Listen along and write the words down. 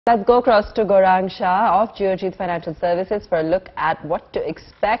Let's go across to Gaurang Shah of Geojit Financial Services for a look at what to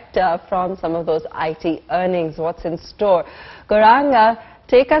expect from some of those IT earnings, what's in store. Gaurang,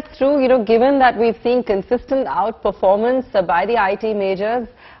 take us through, given that we've seen consistent outperformance by the IT majors,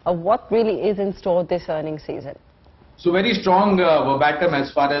 what really is in store this earnings season? So very strong verbatim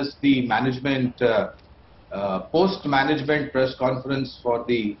as far as the management, post-management press conference for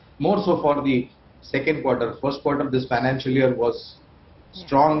more so for the second quarter. First quarter of this financial year was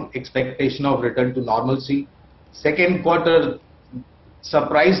strong expectation of return to normalcy. Second quarter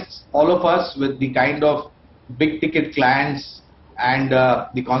surprised all of us with the kind of big ticket clients and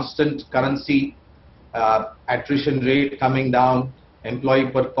the constant currency attrition rate coming down,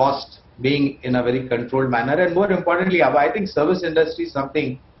 employee per cost being in a very controlled manner, and more importantly, I think service industry is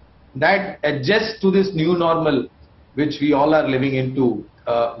something that adjusts to this new normal which we all are living into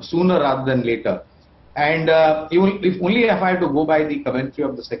sooner rather than later. And if I have to go by the commentary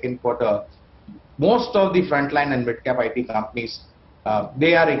of the second quarter, most of the frontline and mid-cap IT companies,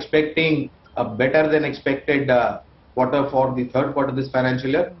 they are expecting a better than expected quarter for the third quarter this financial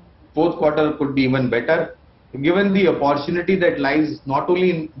year. Fourth quarter could be even better, given the opportunity that lies not only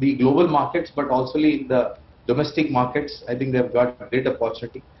in the global markets but also in the domestic markets. I think they've got a great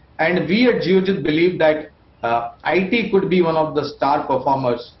opportunity. And we at Geojit believe that IT could be one of the star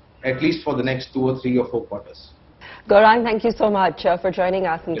performers, at least for the next 2 or 3 or 4 quarters. Gaurang, thank you so much for joining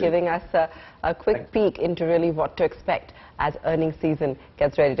us and giving us a quick peek into really what to expect as earnings season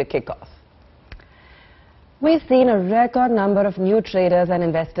gets ready to kick off. We've seen a record number of new traders and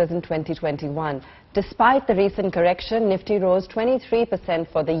investors in 2021. Despite the recent correction, Nifty rose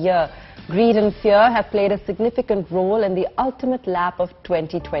 23% for the year. Greed and fear have played a significant role in the ultimate lap of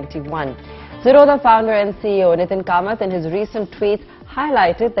 2021. Zerodha founder and CEO Nitin Kamath in his recent tweets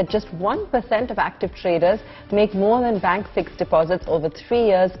highlighted that just 1% of active traders make more than bank fixed deposits over 3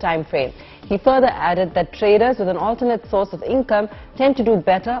 years time frame. He further added that traders with an alternate source of income tend to do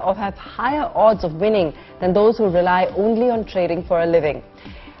better or have higher odds of winning than those who rely only on trading for a living.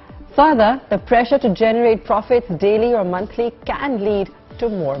 Further, the pressure to generate profits daily or monthly can lead to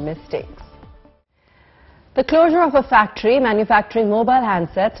more mistakes. The closure of a factory manufacturing mobile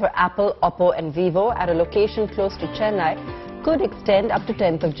handsets for Apple, Oppo and Vivo at a location close to Chennai could extend up to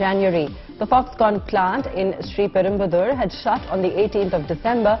 10th of January. The Foxconn plant in Sri Perumbudur had shut on the 18th of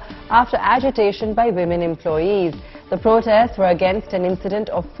December after agitation by women employees. The protests were against an incident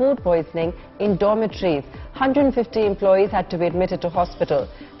of food poisoning in dormitories. 150 employees had to be admitted to hospital.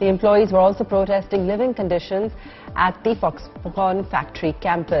 The employees were also protesting living conditions at the Foxconn factory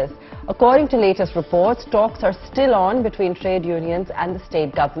campus. According to latest reports, talks are still on between trade unions and the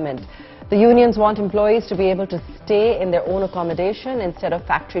state government. The unions want employees to be able to stay in their own accommodation instead of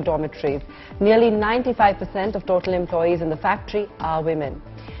factory dormitories. Nearly 95% of total employees in the factory are women.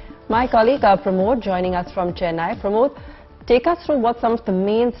 My colleague Pramod joining us from Chennai. Pramod, take us through what some of the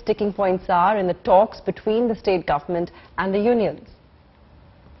main sticking points are in the talks between the state government and the unions.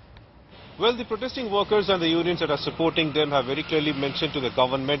 Well, the protesting workers and the unions that are supporting them have very clearly mentioned to the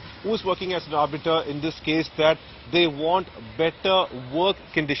government, who is working as an arbiter in this case, that they want better work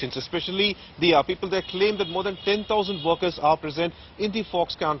conditions, especially the people that claim that more than 10,000 workers are present in the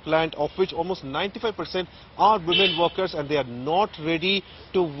Foxconn plant, of which almost 95% are women workers, and they are not ready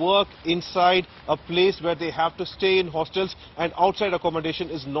to work inside a place where they have to stay in hostels, and outside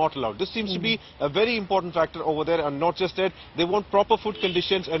accommodation is not allowed. This seems to be a very important factor over there, and not just that, they want proper food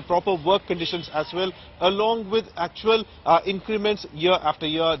conditions and proper work conditions as well, along with actual increments year after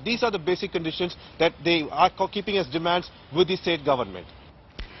year. These are the basic conditions that they are keeping as demands with the state government.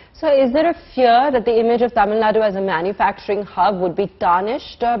 So is there a fear that the image of Tamil Nadu as a manufacturing hub would be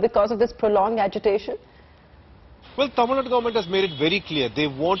tarnished because of this prolonged agitation? Well, Tamil Nadu government has made it very clear. They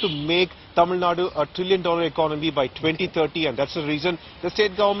want to make Tamil Nadu a $1 trillion economy by 2030, and that's the reason the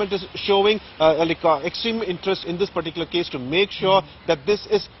state government is showing extreme interest in this particular case to make sure that this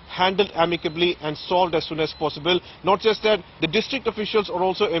is handled amicably and solved as soon as possible. Not just that, the district officials are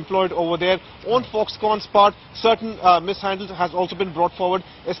also employed over there. On Foxconn's part, certain mishandles has also been brought forward,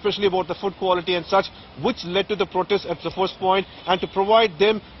 especially about the food quality and such, which led to the protest at the first point. And to provide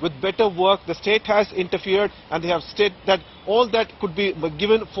them with better work, the state has interfered, and they have stated that all that could be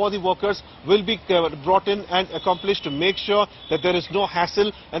given for the workers will be brought in and accomplished to make sure that there is no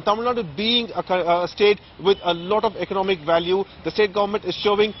hassle. And Tamil Nadu being a state with a lot of economic value, the state government is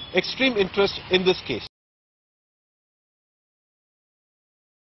showing extreme interest in this case.